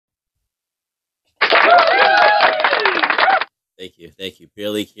Thank you. Thank you. Beer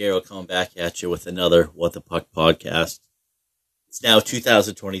League here. I'll come back at you with another What the Puck podcast. It's now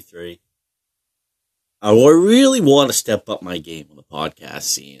 2023. I really want to step up my game on the podcast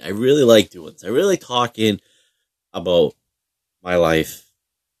scene. I really like doing this. I really like talking about my life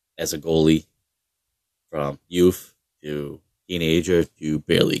as a goalie from youth to teenager to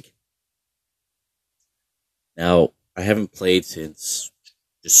Beer League. Now, I haven't played since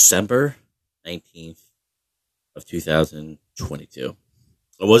December 19th of 2022.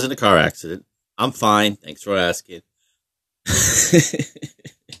 I was in a car accident. I'm fine. Thanks for asking.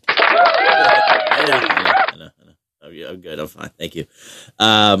 I know. I'm good. I'm fine. Thank you.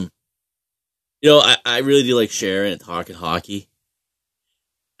 I really do like sharing and talking hockey.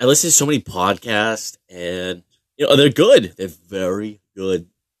 I listen to so many podcasts, and they're good. They're very good.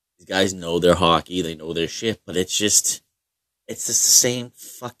 These guys know their hockey. They know their shit, but it's just the same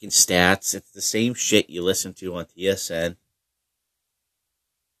fucking stats. It's the same shit you listen to on TSN.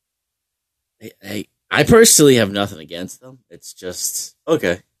 I personally have nothing against them. It's just,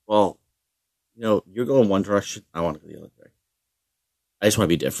 okay, well, you're going one direction. I want to go the other direction. I just want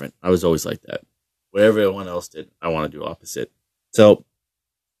to be different. I was always like that. Whatever everyone else did, I want to do opposite. So,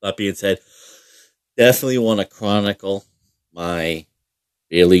 that being said, definitely want to chronicle my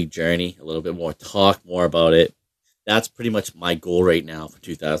Beer League journey a little bit more, talk more about it. That's pretty much my goal right now for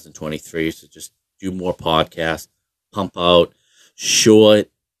 2023. So just do more podcasts, pump out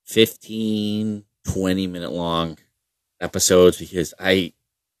short 15, 20-minute long episodes, because I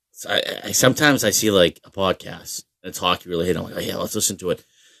sometimes I see like a podcast and it's hockey related. I'm like, oh yeah, let's listen to it.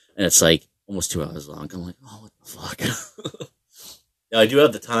 And it's like almost 2 hours long. I'm like, oh, what the fuck? Now, I do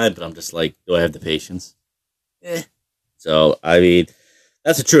have the time, but I'm just like, do I have the patience? So, I mean,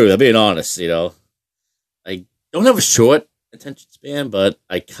 that's the truth. I'm being honest, I don't have a short attention span, but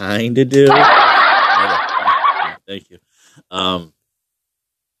I kind of do. Thank you.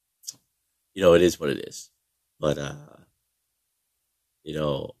 It is what it is. But,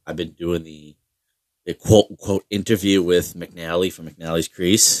 I've been doing the quote-unquote interview with McNally from McNally's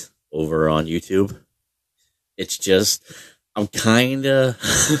Crease over on YouTube. It's just, I'm kind of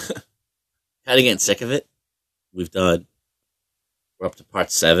getting sick of it. We're up to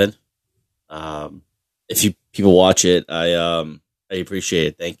part 7. If you people watch it, I appreciate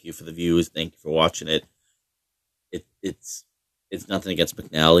it. Thank you for the views. Thank you for watching it. It's nothing against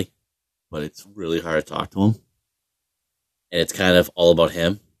McNally, but it's really hard to talk to him. And it's kind of all about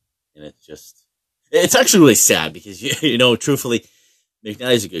him. And it's actually really sad because, truthfully,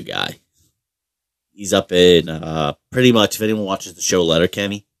 McNally's a good guy. He's up in, pretty much, if anyone watches the show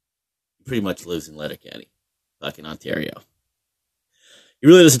Letterkenny, he pretty much lives in Letterkenny, fucking Ontario. He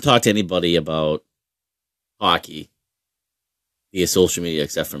really doesn't talk to anybody about hockey via social media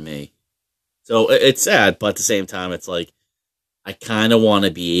except for me. So it's sad, but at the same time, it's like, I kind of want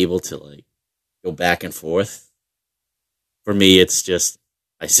to be able to, like, go back and forth. For me, it's just,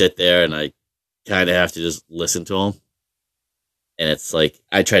 I sit there and I kind of have to just listen to him. And it's like,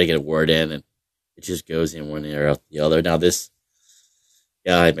 I try to get a word in and it just goes in one ear out the other. Now, this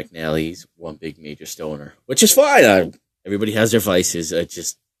guy, McNally, he's one big major stoner, which is fine. Everybody has their vices. I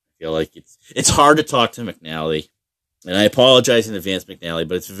just feel like it's hard to talk to McNally. And I apologize in advance, McNally,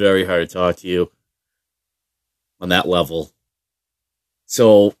 but it's very hard to talk to you on that level.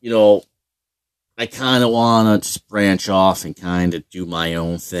 So, I kind of want to just branch off and kind of do my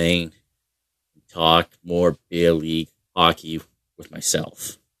own thing. Talk more Beer League hockey with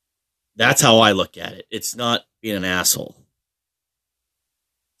myself. That's how I look at it. It's not being an asshole.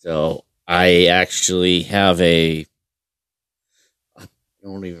 So I actually have I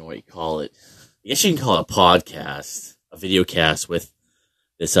don't even know what you call it. I guess you can call it a podcast, a video cast with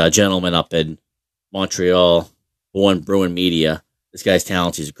this gentleman up in Montreal, Born Bruin Media. This guy's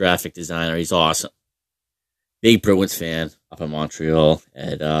talented. He's a graphic designer. He's awesome. Big Bruins fan up in Montreal.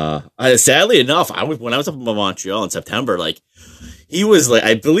 And sadly enough, when I was up in Montreal in September, like, he was like,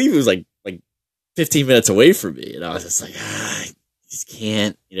 I believe he was like 15 minutes away from me. And I was just like, I just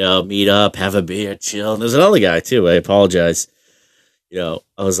can't, meet up, have a beer, chill. And there's another guy too. I apologize. I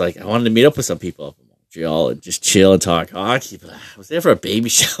was like, I wanted to meet up with some people up in Montreal and just chill and talk hockey, but I was there for a baby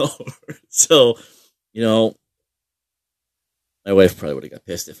shower. So, my wife probably would have got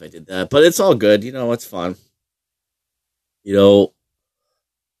pissed if I did that, but it's all good. It's fun.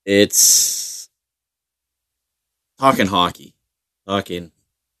 It's talking hockey, talking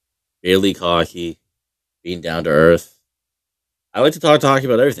Beer League hockey, being down to earth. I like to talk hockey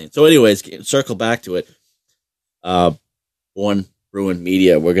about everything. So anyways, circle back to it. Born Bruin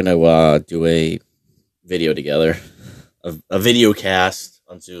Media, we're going to do a video together, a video cast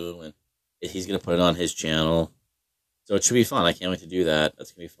on Zoom, and he's going to put it on his channel. So it should be fun. I can't wait to do that.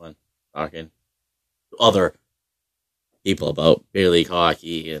 That's gonna be fun talking to other people about beer league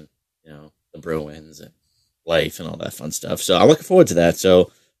hockey and the Bruins and life and all that fun stuff. So I'm looking forward to that.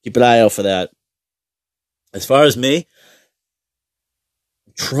 So keep an eye out for that. As far as me,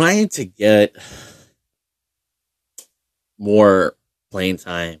 I'm trying to get more playing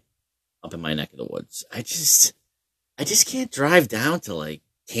time up in my neck of the woods. I just can't drive down to like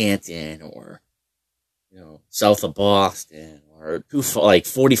Canton or south of Boston or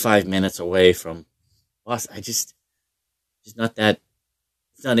 45 minutes away from Boston. Just not that.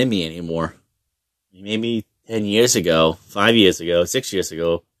 It's not in me anymore. Maybe 10 years ago, 5 years ago, 6 years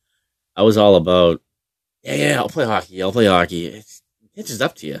ago, I was all about, I'll play hockey. It catches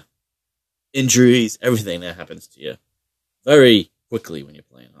up to you. Injuries, everything that happens to you very quickly when you're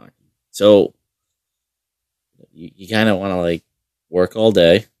playing hockey. So you kind of want to like work all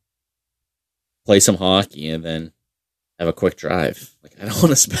day, play some hockey, and then have a quick drive. Like I don't want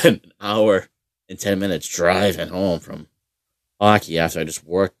to spend an hour and 10 minutes driving home from hockey after I just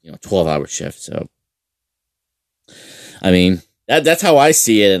worked 12-hour shift. So I mean that's how I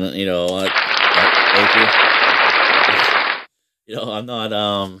see it, and thank you. I'm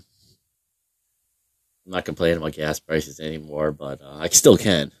not complaining about gas prices anymore, but I still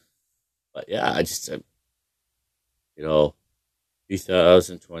can. But yeah, I just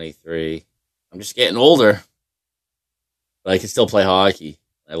 2023. I'm just getting older, but I can still play hockey.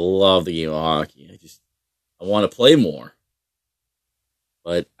 I love the game of hockey. I want to play more.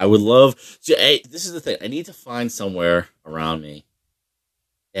 But I would love... See, this is the thing. I need to find somewhere around me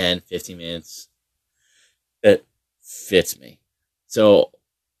 10, 15 minutes that fits me. So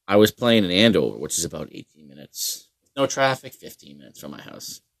I was playing in Andover, which is about 18 minutes. No traffic, 15 minutes from my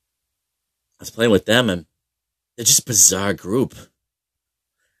house. I was playing with them, and they're just a bizarre group.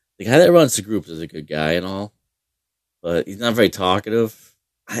 The guy that runs the group is a good guy and all, but he's not very talkative.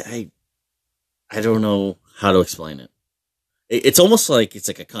 I don't know how to explain it. It's almost like it's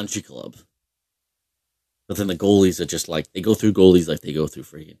like a country club. But then the goalies are just like, they go through goalies like they go through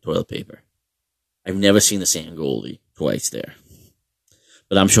freaking toilet paper. I've never seen the same goalie twice there.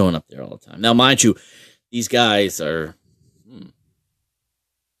 But I'm showing up there all the time. Now, mind you, these guys are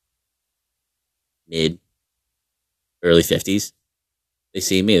mid, early 50s. They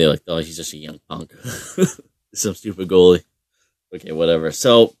see me, they're like, oh, he's just a young punk. Some stupid goalie. Okay, whatever.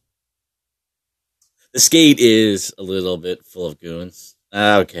 So, the skate is a little bit full of goons.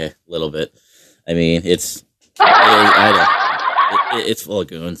 Okay, a little bit. I mean, it's full of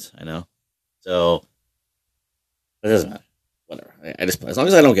goons, I know. So, it doesn't matter. Whatever. I just play. As long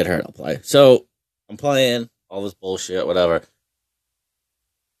as I don't get hurt, I'll play. So, I'm playing all this bullshit, whatever.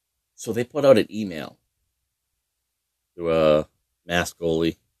 So, they put out an email to a mass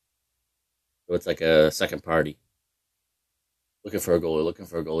goalie. So, it's like a second party. Looking for a goalie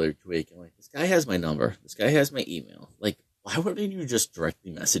every week. I'm like, this guy has my number. This guy has my email. Like, why wouldn't you just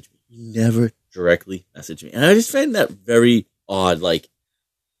directly message me? You never directly message me. And I just find that very odd. Like,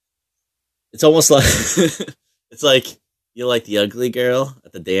 it's almost like, it's like, you like the ugly girl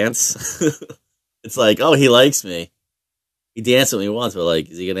at the dance. It's like, oh, he likes me. He danced with me once, but like,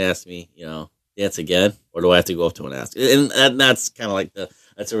 is he going to ask me, dance again? Or do I have to go up to him and ask? And that's kind of like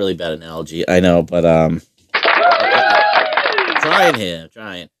that's a really bad analogy. I know, but,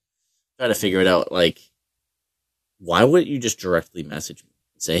 trying to figure it out. Like, why wouldn't you just directly message me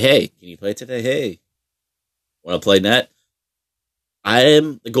and say, hey, can you play today? Hey, want to play net? I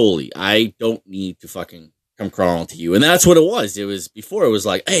am the goalie. I don't need to fucking come crawling to you. And that's what it was. It was before, it was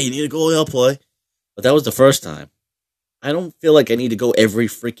like, hey, you need a goalie, I'll play. But that was the first time. I don't feel like I need to go every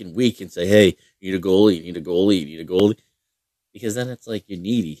freaking week and say, hey, you need a goalie, you need a goalie, you need a goalie. Because then it's like you're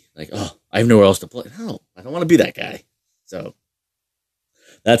needy. Like, oh, I have nowhere else to play. No, I don't want to be that guy. So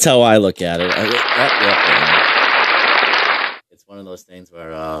that's how I look at it. It's one of those things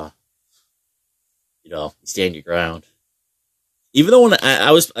where, you stand your ground. Even though when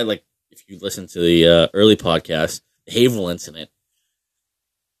I like, if you listen to the early podcast, the Haverhill incident,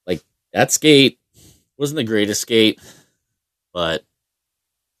 like, that skate wasn't the greatest skate, but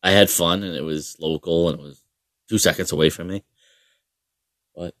I had fun, and it was local, and it was 2 seconds away from me.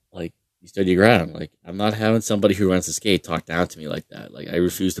 But, like, you stood your ground. Like, I'm not having somebody who runs the skate talk down to me like that. Like, I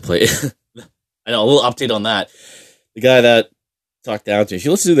refuse to play. I know, a little update on that. The guy that talked down to me, if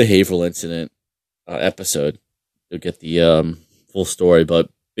you listen to the Haverhill incident episode, you'll get the full story. But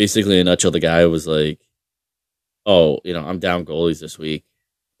basically, in a nutshell, the guy was like, oh, I'm down goalies this week,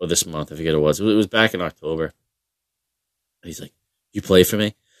 or this month, I forget it was. It was back in October. He's like, you play for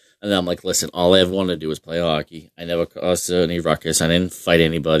me? And then I'm like, listen, all I ever wanted to do was play hockey. I never caused any ruckus. I didn't fight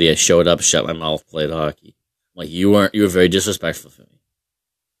anybody. I showed up, shut my mouth, played hockey. Like, you were very disrespectful for me.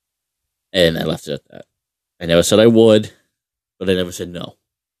 And I left it at that. I never said I would, but I never said no.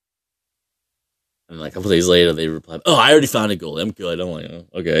 And like a couple days later, they replied, "Oh, I already found a goalie. I'm good." I'm like, "Oh,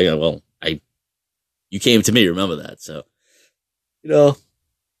 okay, yeah, well, you came to me. Remember that." So,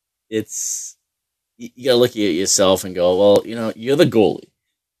 it's you gotta look at yourself and go, "Well, you're the goalie."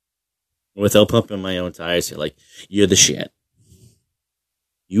 Without pumping my own tires here, like, you're the shit.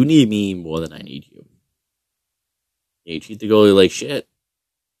 You need me more than I need you. You treat the goalie like shit,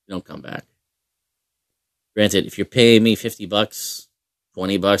 you don't come back. Granted, if you're paying me $50,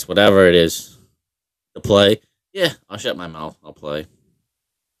 $20, whatever it is to play, yeah, I'll shut my mouth. I'll play.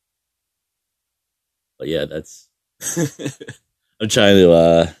 But yeah, that's. I'm trying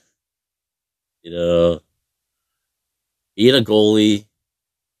to, being a goalie,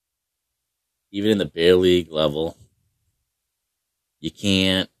 even in the bear league level, you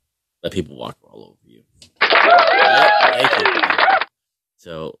can't let people walk all over you.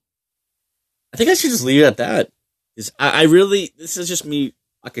 So, I think I should just leave it at that. Because I really, this is just me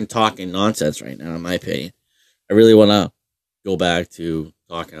fucking talking nonsense right now, in my opinion. I really want to go back to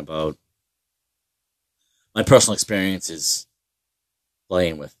talking about my personal experiences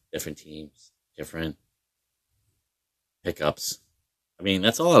playing with different teams, different pickups. I mean,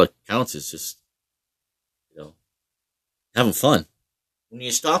 that's all that counts, is just, having fun. When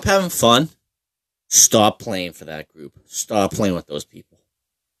you stop having fun, stop playing for that group. Stop playing with those people.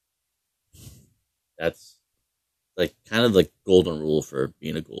 That's like kind of the golden rule for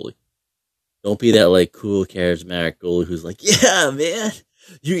being a goalie. Don't be that like cool, charismatic goalie who's like, "Yeah, man,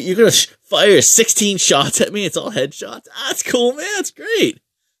 you're gonna fire 16 shots at me. It's all headshots. That's cool, man. It's great."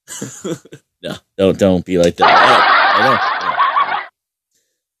 No, don't be like that. I don't.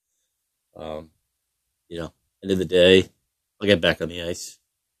 End of the day, I'll get back on the ice.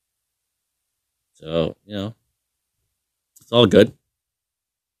 So it's all good.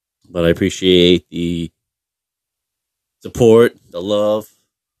 But I appreciate the support, the love,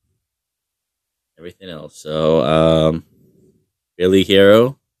 everything else. So, Billy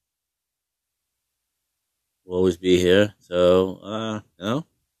Hero will always be here. So,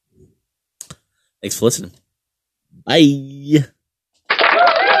 thanks for listening. Bye.